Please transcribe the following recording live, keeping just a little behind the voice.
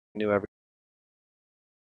new every.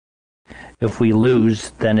 If we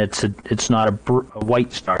lose, then it's not a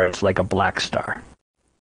white star. It's like a black star.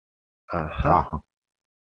 Uh-huh.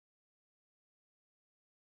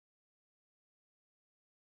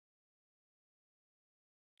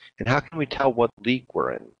 And how can we tell what league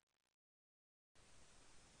we're in?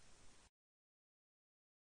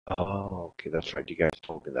 Oh, okay, that's right. You guys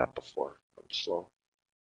told me that before. I'm slow.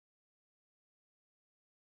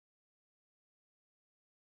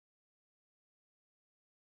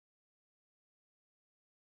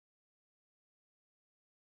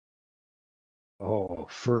 Oh,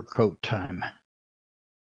 fur coat time.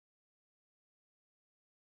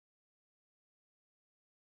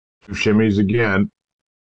 Two shimmies again.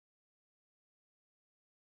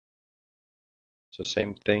 So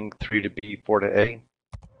same thing, 3 to B, 4 to A.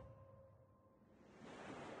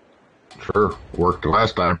 Sure, worked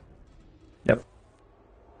last time. Yep.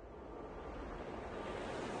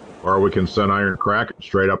 Or we can send Iron Kraken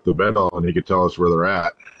straight up the middle, and he could tell us where they're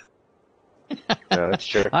at. Yeah, that's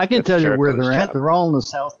true. I can tell you where they're at. Job. They're all in the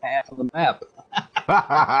south half of the map.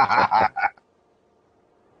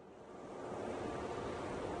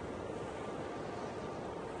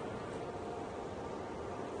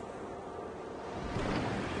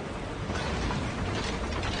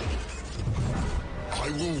 I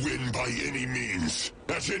will win by any means,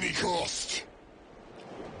 at any cost.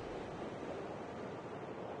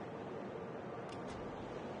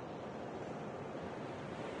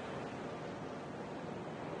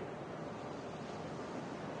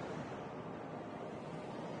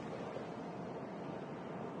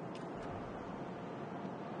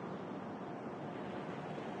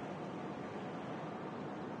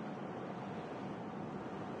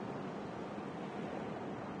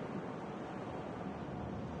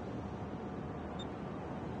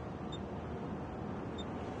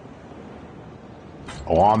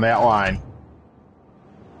 On that line.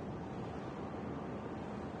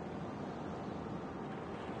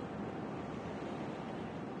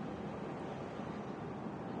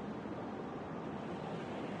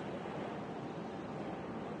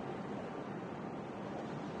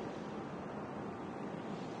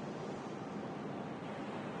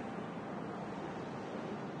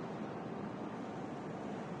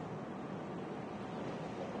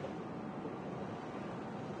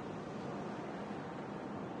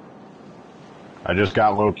 I just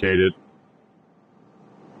got located.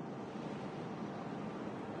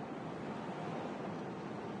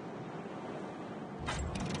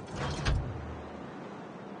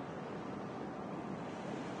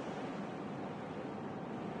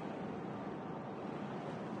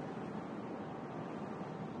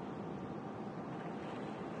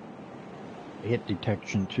 Hit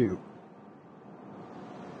detection too.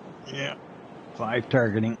 Yeah. 5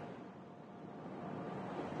 targeting.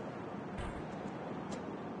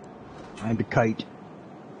 Find a kite.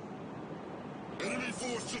 Enemy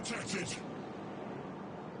force detected.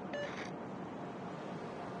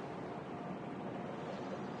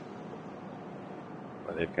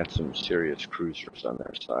 Well, they've got some serious cruisers on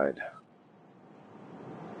their side.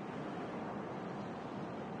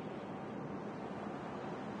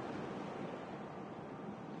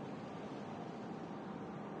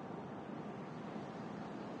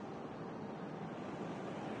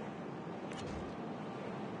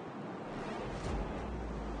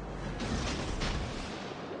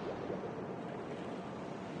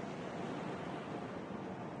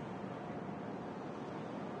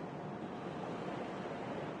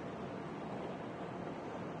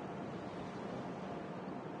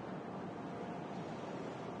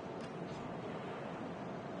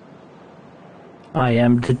 I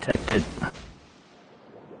am detected.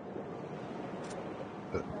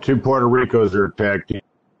 2 Puerto Ricos are tag team.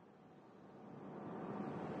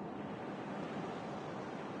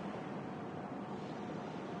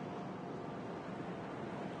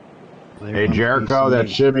 Hey, Jericho, that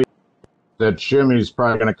shimmy's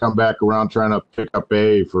probably going to come back around trying to pick up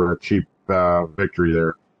A for a cheap victory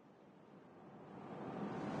there.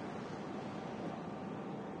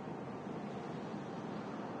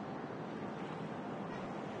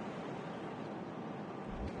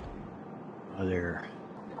 Oh,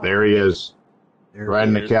 there he is. Right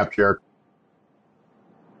in the cap, Jericho.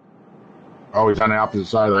 Oh, he's on the opposite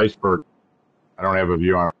side of the iceberg. I don't have a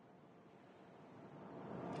view on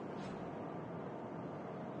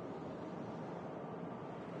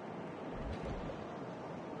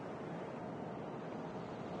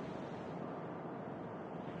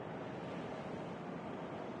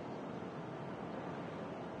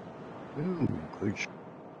him. Ooh, good shot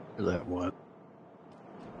that one.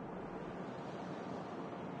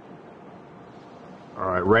 All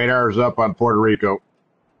right, right, radar's up on Puerto Rico.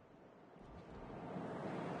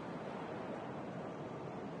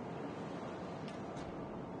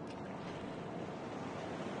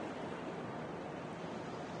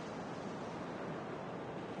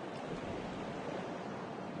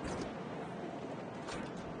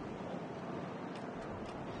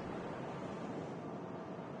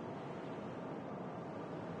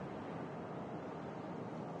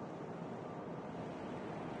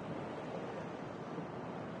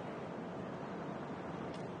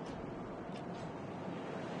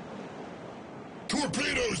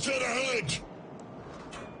 Torpedoes dead ahead!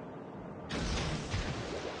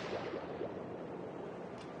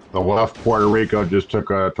 The left Puerto Rico just took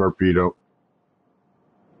a torpedo.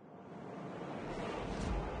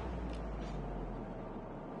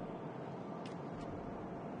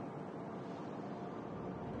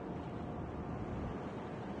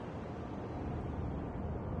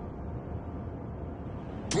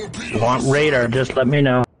 Torpedoes! Want radar, just let me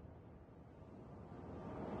know.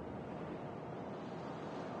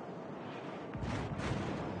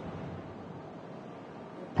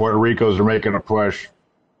 Puerto Ricos are making a push.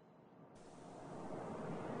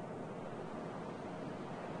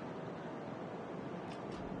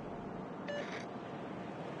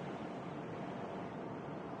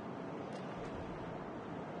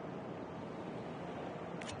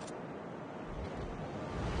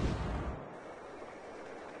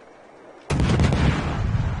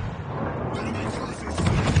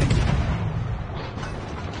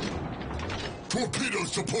 Torpedo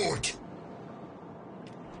support!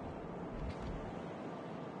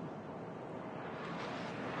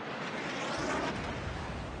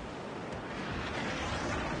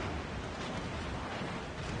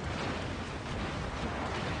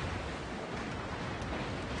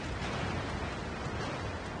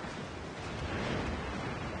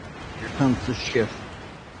 Here comes the shift.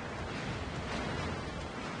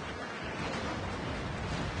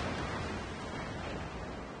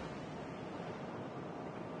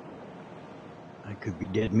 I could be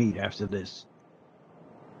dead meat after this.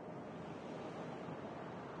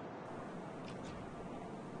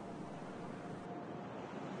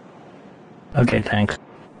 Okay, thanks.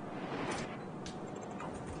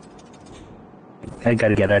 I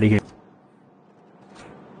gotta get out of here.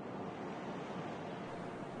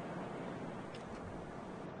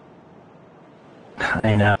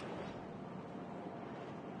 I know.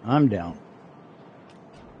 I'm down.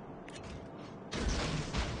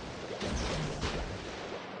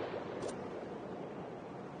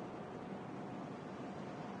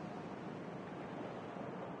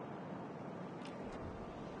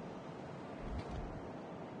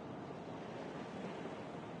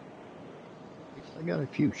 I got a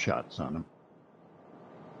few shots on him.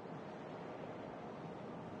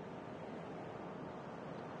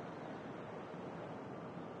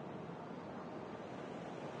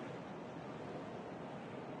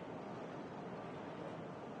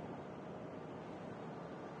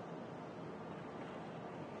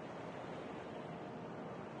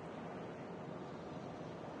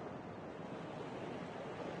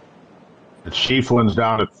 The Chieflin's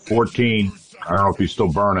down at 14. I don't know if he's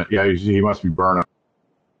still burning. Yeah, he must be burning.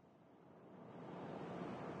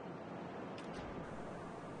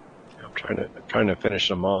 I'm trying to finish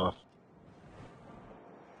them off.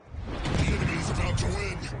 The enemy's about to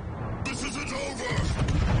win! This isn't over!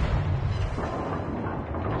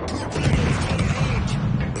 Torpedoes dead ahead!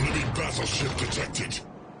 Enemy battleship detected!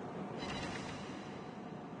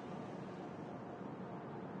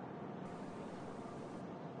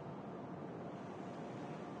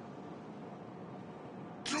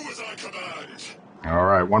 Do as I command! All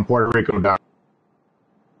right, one Puerto Rico down.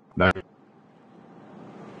 Now,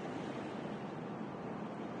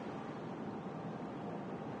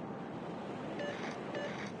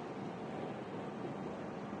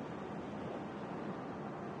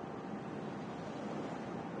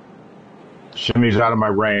 Shimmy's out of my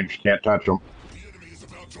range. Can't touch him. The enemy is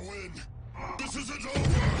about to win! This isn't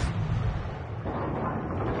over!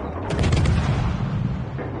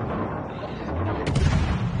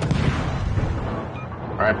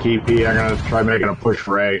 All right, TP, I'm going to try making a push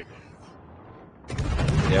for A.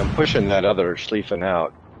 Yeah, I'm pushing that other Sleafing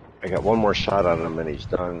out. I got one more shot on him and he's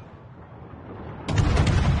done.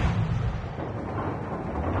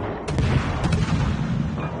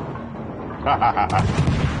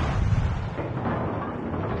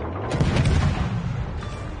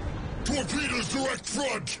 Torpedoes direct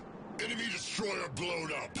front! Enemy destroyer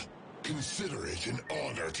blown up. Consider it an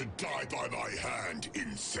honor to die by my hand,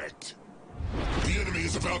 insect. The enemy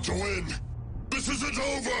is about to win! This isn't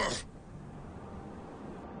over!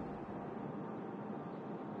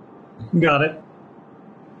 Got it.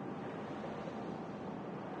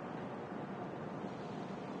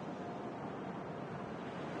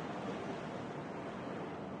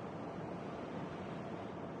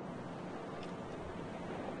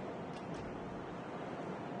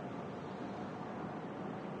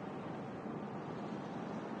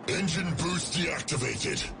 Engine boost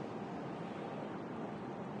deactivated.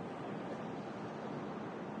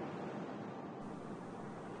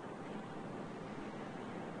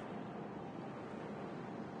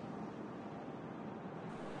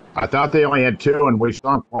 I thought they only had two, and we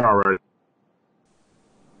sunk one already.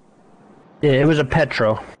 Yeah, it was a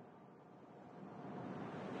Petro.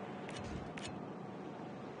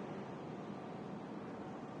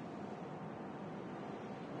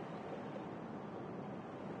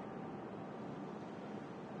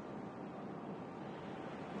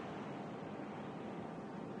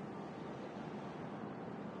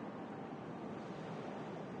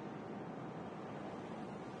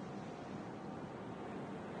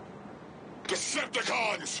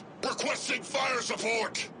 Decepticons! Requesting fire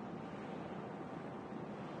support!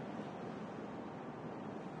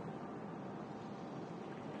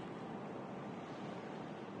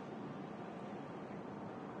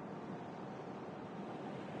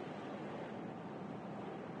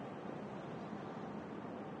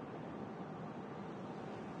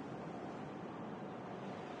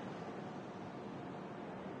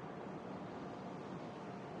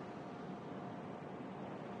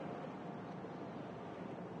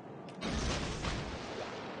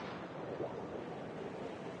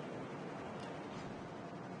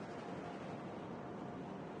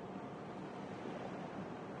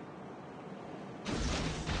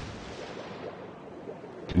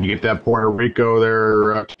 Can you get that Puerto Rico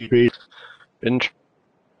there, TP?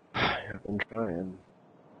 I've been trying.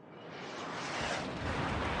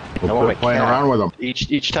 We'll I want quit my playing cap. around with them.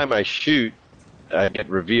 Each time I shoot, I get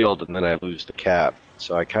revealed and then I lose the cap.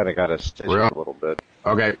 So I kind of got to stitch Really? it a little bit.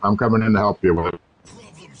 Okay, I'm coming in to help you with it.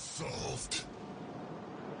 Problem solved.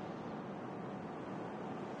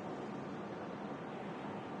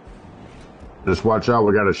 Just watch out,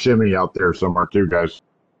 we got a shimmy out there somewhere too, guys.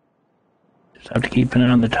 Just have to keep an eye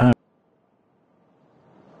on the time.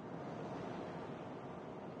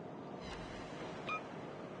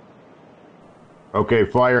 Okay,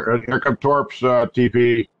 fire. Here come Torps,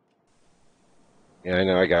 TP. Yeah, I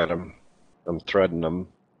know. I got him. I'm threading them.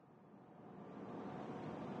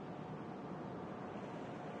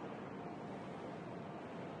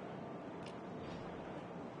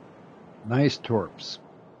 Nice torps.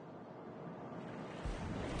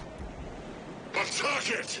 Attack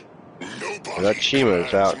it! Nobody That Chima's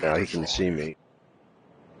commands out now. He Megatron. can see me.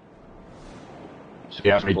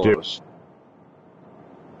 Yeah, me too. Close.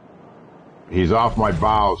 He's off my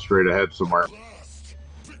bow, straight ahead somewhere. Blast!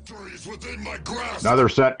 Victory is within my grasp! Another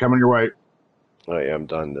set coming your way. Oh yeah, I'm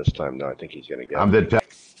done this time. No, I think he's gonna get I'm me. the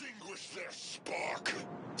Extinguish their spark!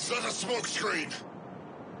 Set a smoke screen!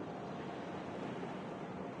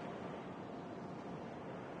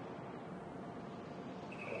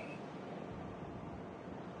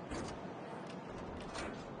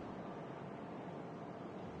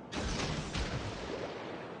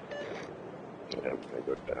 Yeah, I'm gonna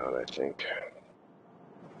go down, I think.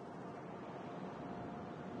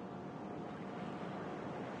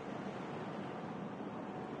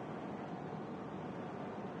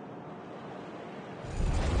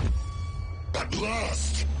 At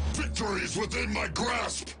last! Victory is within my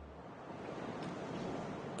grasp!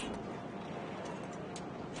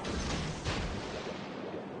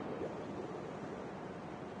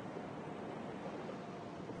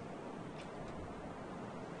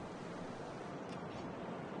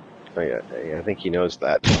 Oh yeah, I think he knows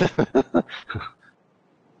that.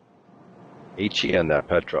 HE on that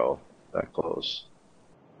Petro, that close.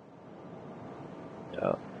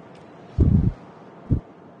 Yeah.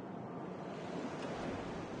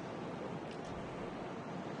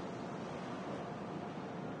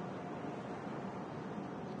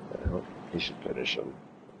 Well, he should finish him,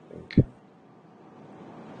 I think.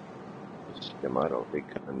 Yamato big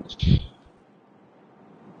guns.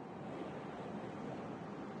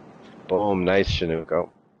 Boom, nice Shinuko.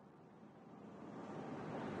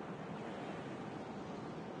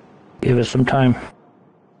 Give us some time.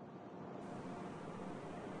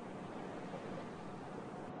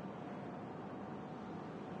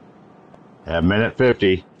 At minute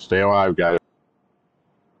 50. Stay alive, guys.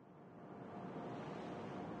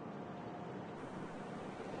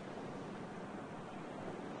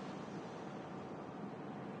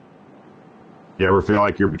 You ever feel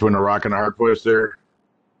like you're between a rock and a hard place there?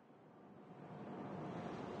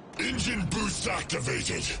 Engine boost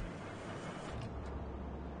activated!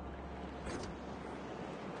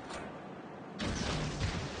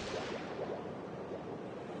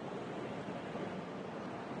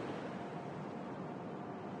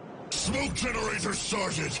 get her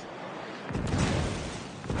started.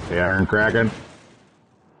 The iron cracking.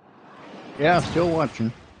 Yeah, still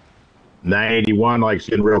watching. 981 likes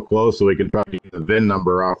getting real close so we can probably get the VIN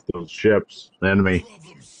number off those ships. Enemy.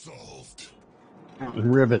 Problem solved.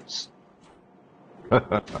 Rivets.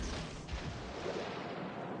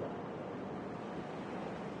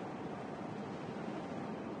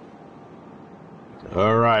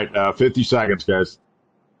 All right, 50 seconds, guys.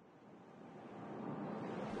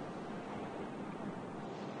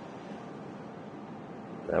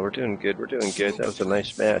 We're doing good. We're doing good. That was a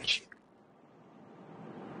nice match.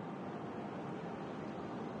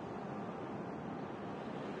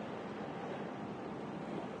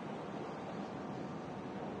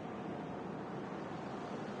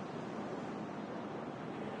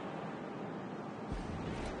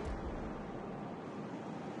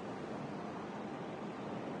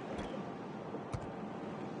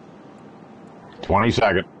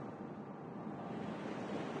 Second.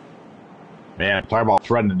 Man, talk about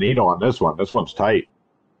threading the needle on this one. This one's tight.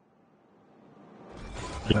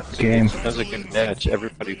 Game. That was a good match.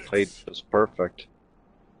 Everybody played was perfect.